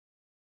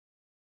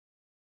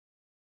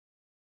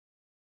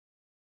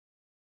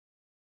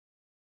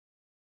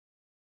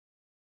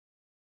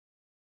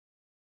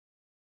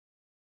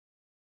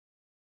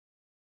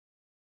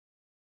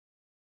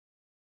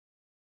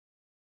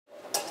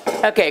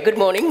Okay, good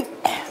morning.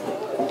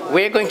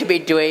 We're going to be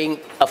doing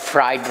a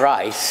fried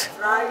rice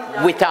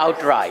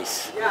without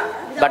rice,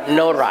 but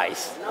no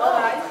rice.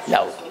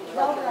 No.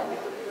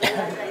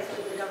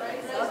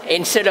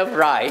 Instead of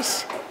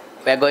rice,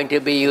 we're going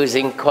to be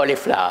using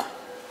cauliflower.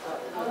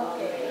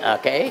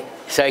 Okay,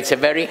 so it's a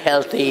very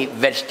healthy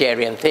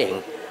vegetarian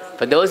thing.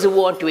 For those who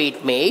want to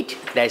eat meat,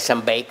 there's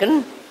some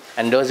bacon,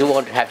 and those who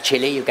want to have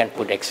chili, you can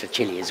put extra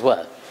chili as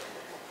well.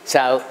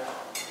 So,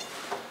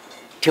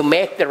 to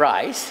make the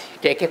rice,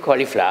 take your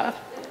cauliflower,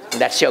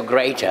 that's your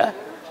grater,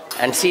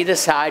 and see the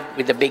side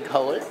with the big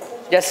hole?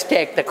 Just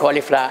take the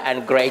cauliflower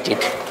and grate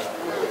it.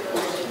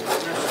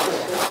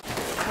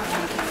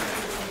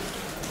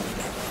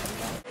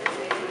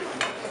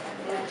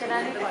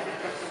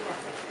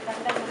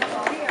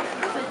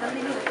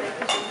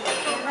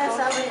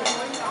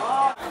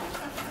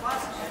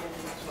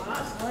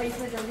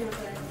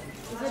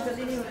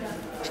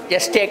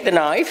 Just take the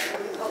knife.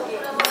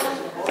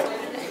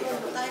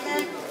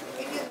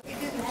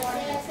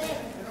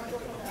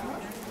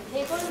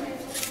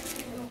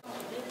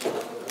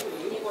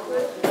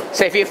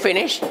 So if you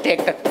finish,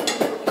 take the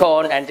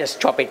corn and just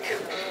chop it.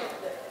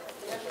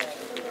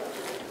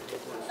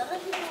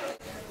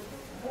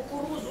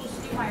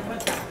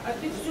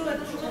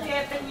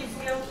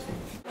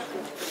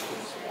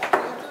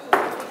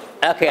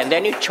 Okay, and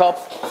then you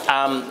chop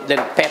the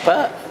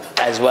pepper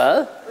as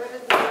well.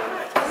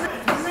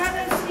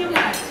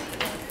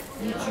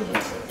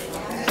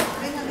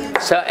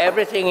 So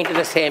everything into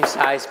the same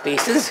size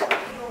pieces.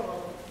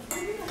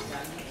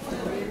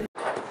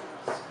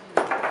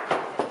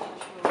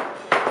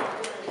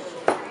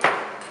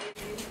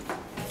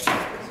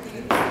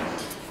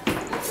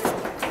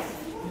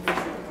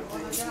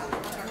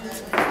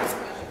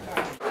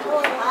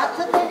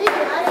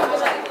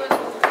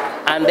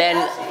 And then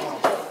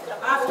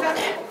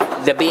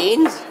the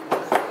beans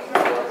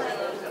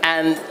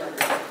and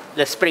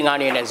the spring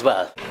onion as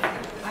well.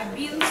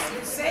 Beans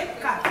same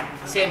cut?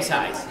 Same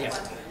size,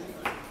 yes.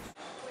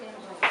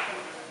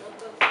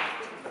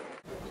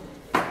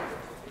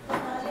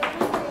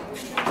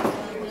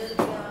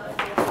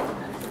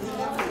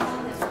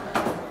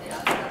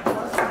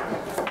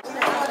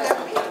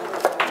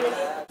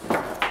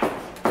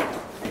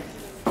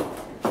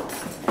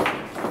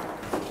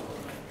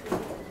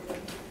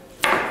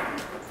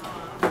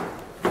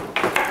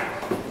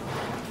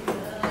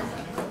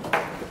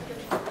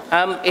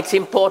 It's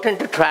important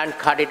to try and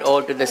cut it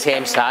all to the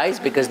same size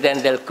because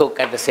then they'll cook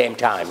at the same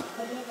time.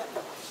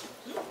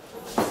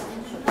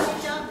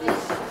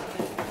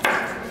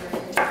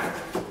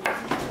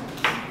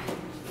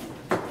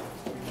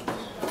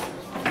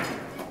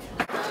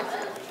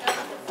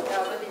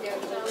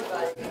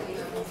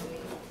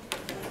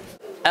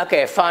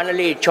 Okay,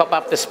 finally chop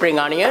up the spring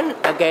onion,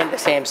 again the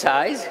same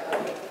size.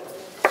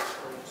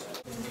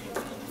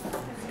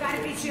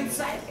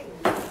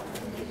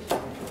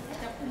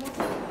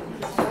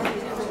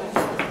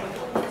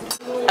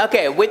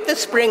 Okay, with the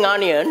spring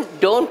onion,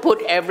 don't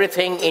put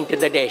everything into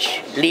the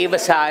dish. Leave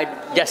aside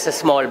just a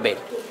small bit,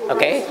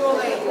 okay?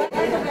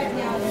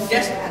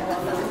 Just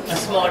a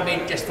small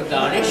bit just to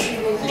garnish.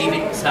 Leave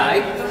it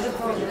aside,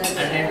 and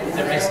then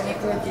the rest.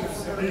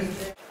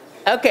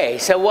 Okay,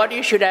 so what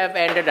you should have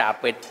ended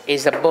up with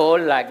is a bowl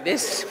like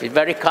this,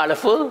 very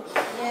colorful.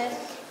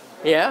 Yes.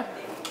 Yeah?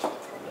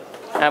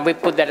 And we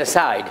put that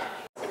aside.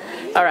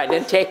 All right,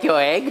 then take your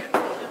egg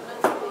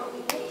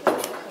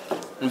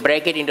and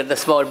break it into the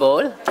small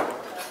bowl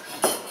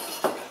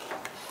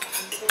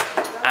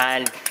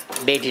and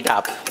beat it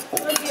up.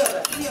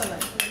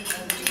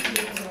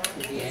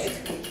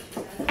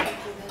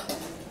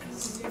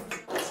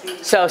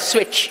 So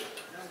switch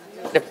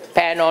the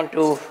pan on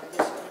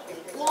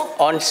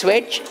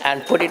switch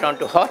and put it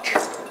onto hot.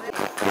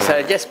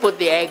 So just put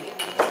the egg,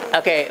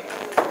 okay,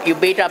 you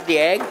beat up the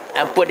egg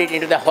and put it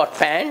into the hot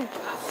pan.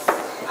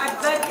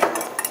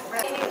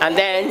 And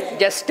then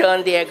just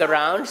turn the egg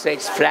around so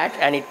it's flat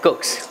and it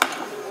cooks.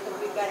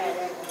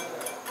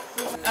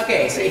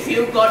 Okay, so if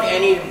you've got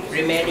any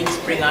remaining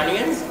spring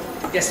onions,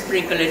 just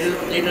sprinkle a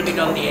little bit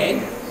on the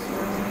egg.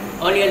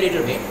 Only a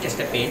little bit, just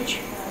a pinch.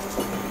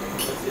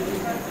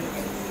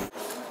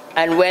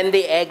 And when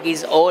the egg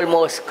is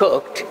almost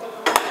cooked,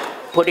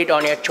 put it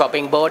on your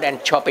chopping board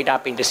and chop it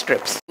up into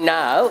strips.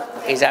 Now,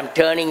 as I'm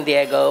turning the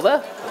egg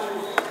over,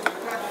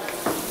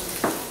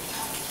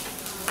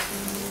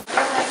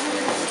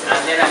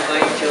 and then I'm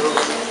going to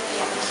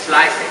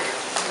slice it.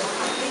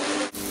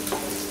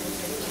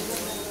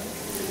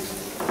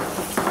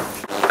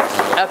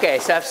 Okay,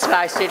 so I've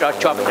sliced it or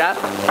chopped it up.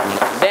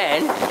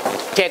 Then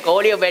take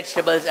all your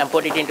vegetables and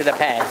put it into the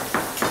pan.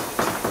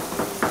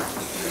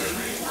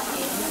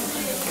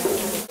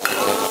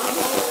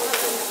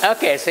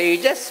 Okay, so you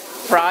just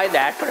fry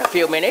that for a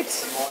few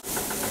minutes.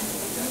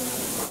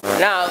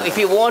 Now, if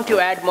you want to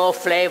add more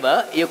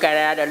flavor, you can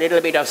add a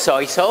little bit of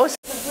soy sauce.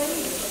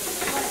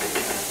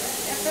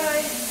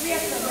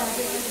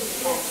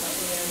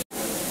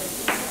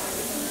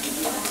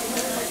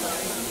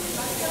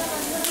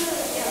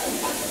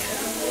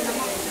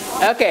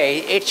 Okay,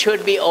 it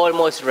should be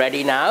almost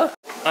ready now.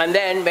 And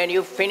then when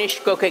you finish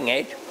cooking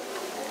it,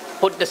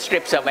 put the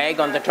strips of egg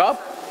on the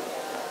top.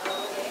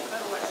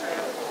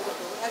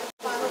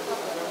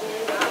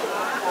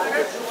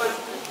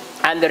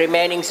 And the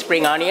remaining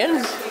spring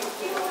onions.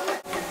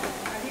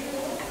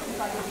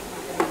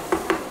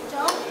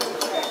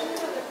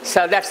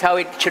 So that's how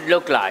it should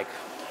look like.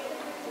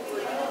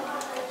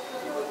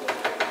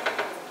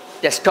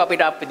 Just top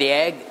it up with the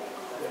egg.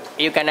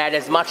 You can add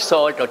as much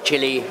salt or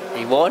chili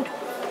you want.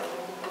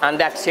 And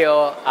that's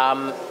your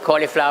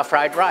cauliflower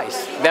fried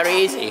rice. Very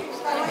easy,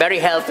 very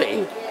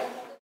healthy.